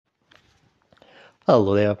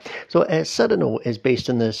Hello there. So, Cyrano is based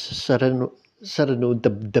on this Cyrano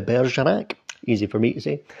de Bergerac. Easy for me to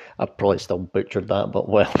say. I probably still butchered that, but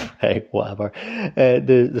well, hey, whatever.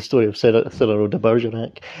 The story of Cyrano de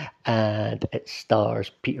Bergerac, and it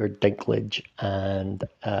stars Peter Dinklage and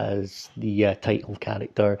as the title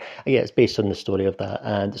character. Yeah, it's based on the story of that,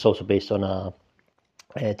 and it's also based on a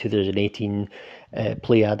 2018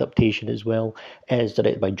 play adaptation as well. It's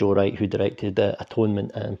directed by Joe Wright, who directed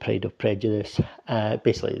Atonement and Pride of Prejudice.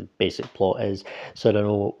 Basically, the basic plot is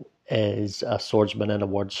Cyrano is a swordsman and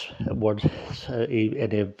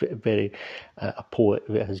in a very a poet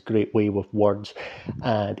who has great way with words,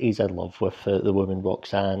 and he's in love with the woman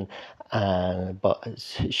Roxanne, but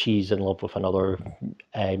she's in love with another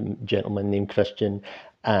gentleman named Christian,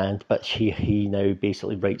 and but he now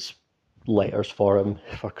basically writes letters for him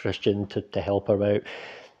for Christian to help her out,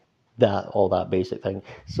 that all that basic thing.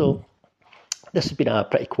 So this has been a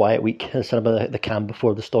pretty quiet week in cinema. The calm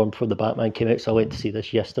before the storm, before the Batman came out, so I went to see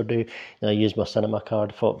this yesterday. And I used my cinema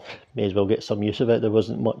card, thought may as well get some use of it. There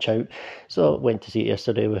wasn't much out, so I went to see it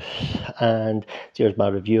yesterday and here's my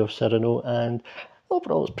review of Cyrano. And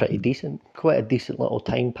overall, it's pretty decent. Quite a decent little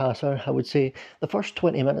time passer, I would say. The first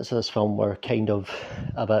 20 minutes of this film were kind of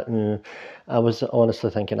a bit. I was honestly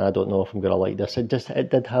thinking, I don't know if I'm going to like this. It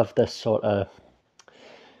did have this sort of,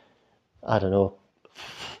 I don't know,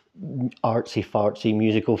 artsy fartsy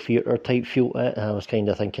musical theatre type feel to it. And I was kind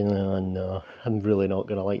of thinking, oh no, I'm really not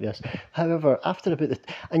going to like this. However, after about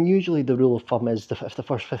and usually the rule of thumb is if the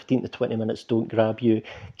first 15 to 20 minutes don't grab you,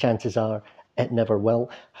 chances are it never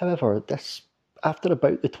will. However, after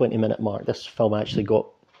about the 20-minute mark, this film actually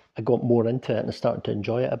I got more into it and I started to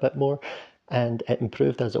enjoy it a bit more, and it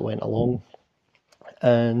improved as it went along.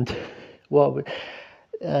 And well,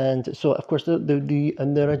 and so of course in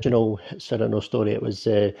the original Cyrano story, it was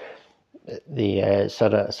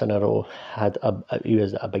Cyrano had he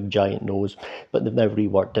was a big giant nose, but they've now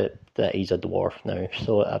reworked it that he's a dwarf now.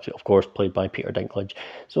 So of course played by Peter Dinklage.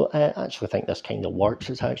 So I actually think this kind of works.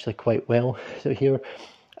 It's actually quite well. So here,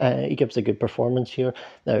 he gives a good performance here.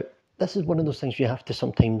 Now this is one of those things you have to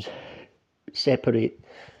sometimes separate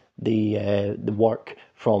the work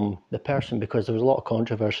from the person, because there was a lot of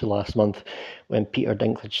controversy last month when Peter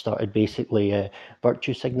Dinklage started basically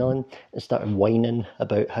virtue signalling and started whining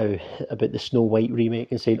about the Snow White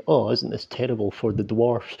remake and saying, "Oh, isn't this terrible for the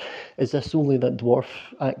dwarfs? Is this only that dwarf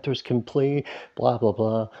actors can play? Blah blah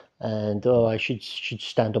blah." And oh, I should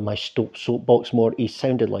stand on my soapbox more. He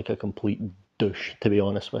sounded like a complete douche, to be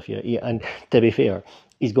honest with you. And to be fair,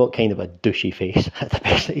 he's got kind of a douchey face at the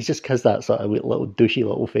best. He's just because that sort of little douchey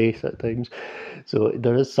little face at times. So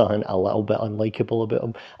there is something a little bit unlikable about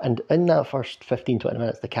him. And in that first 15, 20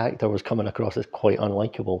 minutes, the character was coming across as quite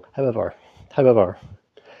unlikable. However,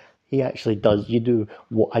 he actually does. Did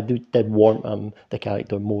warm the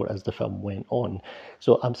character more as the film went on.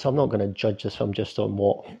 So I'm not going to judge this film just on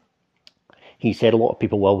what he said. A lot of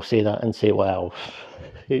people will say that and say, well,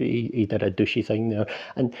 he did a douchey thing there.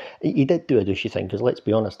 And he did do a douchey thing, because let's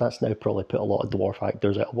be honest, that's now probably put a lot of dwarf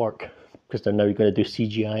actors out of work, because they're now going to do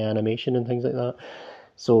CGI animation and things like that.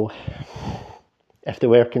 So if they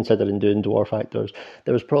were considering doing dwarf actors,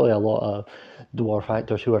 there was probably a lot of dwarf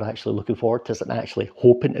actors who were actually looking forward to this and actually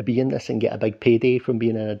hoping to be in this and get a big payday from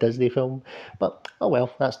being in a Disney film. But oh well,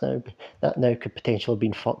 that now could potentially have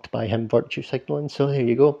been fucked by him virtue signalling. So there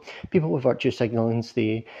you go. People with virtue signallings,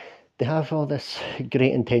 they have all this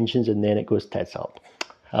great intentions and then it goes tits up.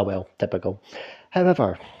 Ah well, typical.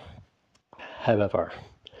 However,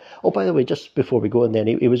 oh, by the way, just before we go on then,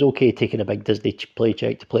 he was okay taking a big Disney play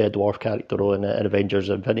check to play a dwarf character role in Avengers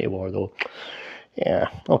Infinity War, though. Yeah,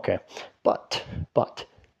 okay. But,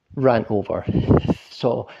 rant over.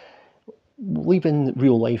 So, leaving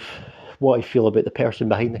real life, what I feel about the person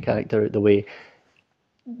behind the character out the way,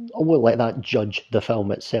 I won't let that judge the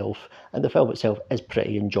film itself. And the film itself is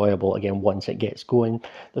pretty enjoyable, again, once it gets going.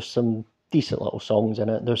 There's some decent little songs in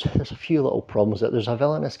it. There's a few little problems. There's a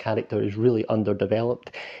villainous character who's really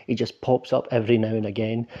underdeveloped. He just pops up every now and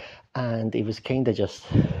again, and he was kind of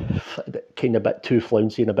a bit too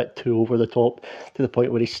flouncy and a bit too over the top, to the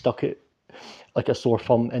point where he stuck it like a sore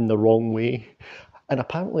thumb in the wrong way. And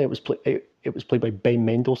apparently it was played by Ben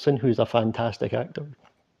Mendelsohn, who's a fantastic actor.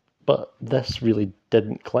 But this really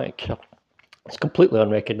didn't click. It's completely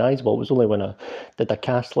unrecognisable. It was only when I did a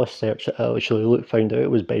cast list search that I actually found out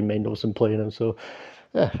it was Ben Mendelsohn playing him. So,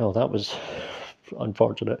 yeah, well, that was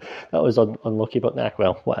unfortunate. That was unlucky, but nah,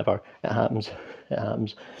 well, whatever. It happens. It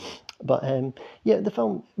happens. But yeah, the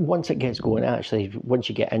film, once it gets going, actually, once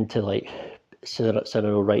you get into like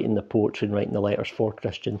Cyrano writing the poetry and writing the letters for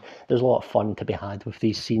Christian. There's a lot of fun to be had with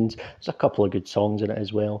these scenes. There's a couple of good songs in it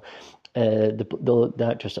as well. The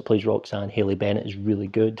actress that plays Roxanne, Haley Bennett, is really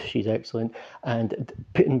good. She's excellent. And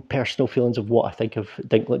putting personal feelings of what I think of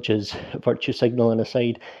Dinklage's virtue signalling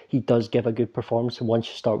aside, he does give a good performance. And once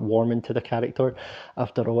you start warming to the character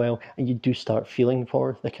after a while, and you do start feeling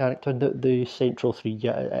for the character, the central three,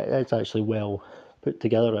 yeah, it's actually well put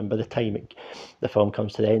together, and by the time the film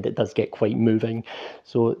comes to the end, it does get quite moving.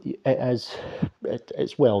 So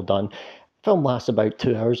it's well done. Film lasts about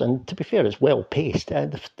 2 hours, and to be fair, it's well paced.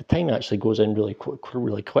 The time actually goes in really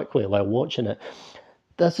quickly while watching it.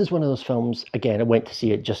 This is one of those films. Again, I went to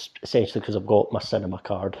see it just essentially because I've got my cinema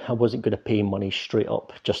card. I wasn't going to pay money straight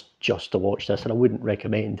up just to watch this, and I wouldn't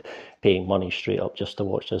recommend paying money straight up just to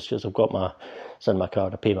watch this because I've got my cinema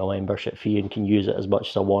card. I pay my membership fee and can use it as much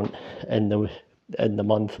as I want in the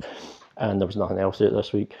month, and there was nothing else out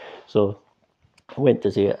this week, so I went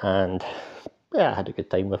to see it, and yeah, I had a good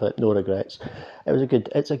time with it, no regrets.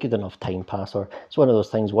 It's a good enough time passer. It's one of those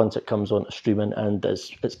things, once it comes on to streaming, and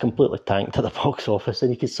it's completely tanked to the box office,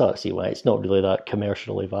 and you can sort of see why it's not really that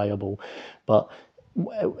commercially viable, but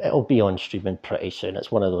it'll be on streaming pretty soon.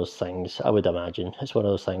 It's one of those things, I would imagine. It's one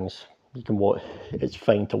of those things you can watch. It's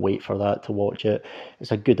fine to wait for that to watch it.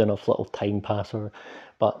 It's a good enough little time passer,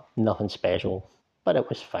 but nothing special. But it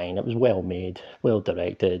was fine. It was well made, well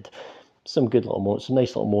directed. Some good little moments, some nice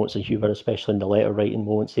little moments of humour, especially in the letter writing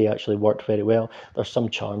moments. They actually worked very well. There's some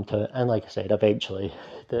charm to it, and like I said, eventually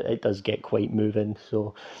it does get quite moving.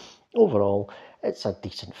 So overall, it's a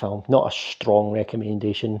decent film. Not a strong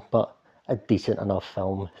recommendation, but a decent enough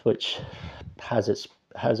film, which has its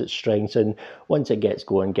strengths, and once it gets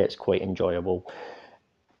going, gets quite enjoyable.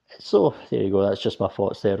 So there you go. That's just my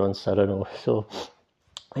thoughts there on Cyrano. So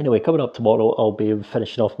anyway, coming up tomorrow, I'll be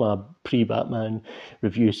finishing off my pre-Batman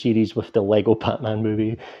review series with the Lego Batman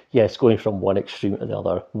movie. Yes, going from one extreme to the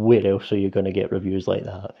other. Where else are you going to get reviews like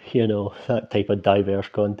that? You know, that type of diverse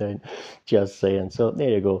content. Just saying. So there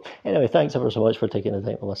you go. Anyway, thanks ever so much for taking the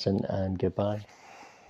time to listen, and goodbye.